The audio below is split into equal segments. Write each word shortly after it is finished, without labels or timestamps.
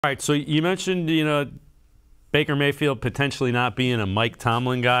All right, so you mentioned, Baker Mayfield potentially not being a Mike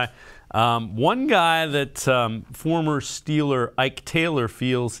Tomlin guy. One guy that former Steeler Ike Taylor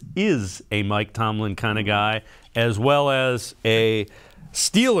feels is a Mike Tomlin kind of guy, as well as a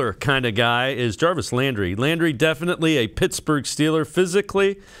Steeler kind of guy, is Jarvis Landry. Landry definitely a Pittsburgh Steeler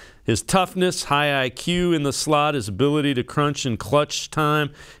physically. His toughness, high IQ in the slot, his ability to crunch in clutch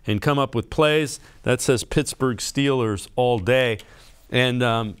time and come up with plays, that says Pittsburgh Steelers all day.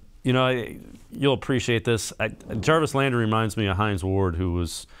 And, you'll appreciate this. Jarvis Landry reminds me of Hines Ward, who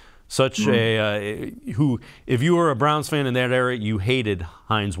was such who, if you were a Browns fan in that era, you hated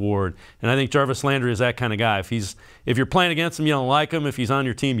Hines Ward. And I think Jarvis Landry is that kind of guy. If you're playing against him, you don't like him. If he's on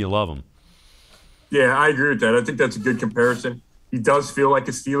your team, you love him. Yeah, I agree with that. I think that's a good comparison. He does feel like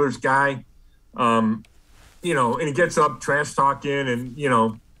a Steelers guy, and he gets up trash talking, and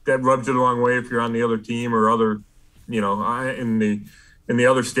that rubs you the wrong way if you're on the other team or other, in the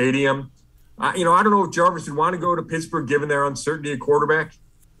other stadium. I don't know if Jarvis would want to go to Pittsburgh given their uncertainty at quarterback.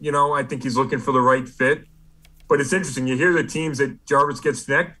 I think he's looking for the right fit. But it's interesting. You hear the teams that Jarvis gets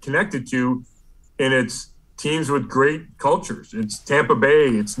connected to, and it's teams with great cultures. It's Tampa Bay.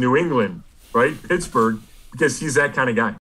 It's New England, right? Pittsburgh, because he's that kind of guy.